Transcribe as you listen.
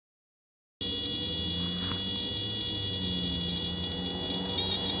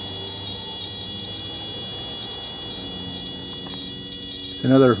It's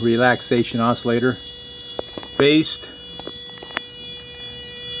another relaxation oscillator based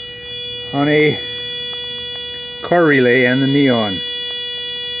on a car relay and the neon.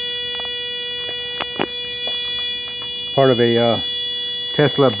 Part of a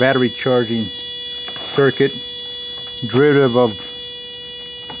Tesla battery charging circuit, derivative of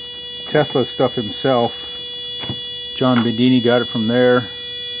Tesla stuff himself. John Bedini got it from there.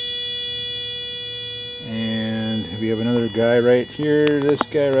 And we have another guy right here, this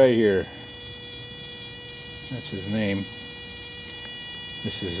guy right here. That's his name.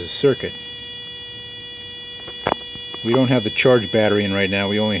 This is his circuit. We don't have the charge battery in right now,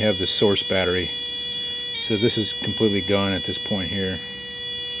 we only have the source battery. So this is completely gone at this point here.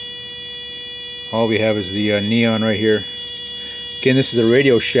 All we have is the neon right here. Again, this is a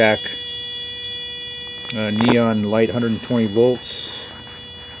Radio Shack neon light, 120 volts.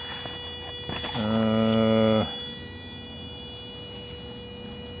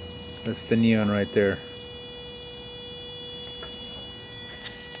 That's the neon right there.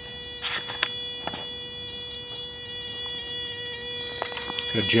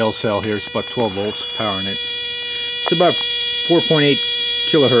 Got a gel cell here, it's about 12 volts powering it. It's about 4.8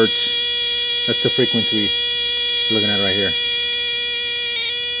 kilohertz. That's the frequency we're looking at right here.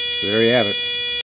 So there you have it.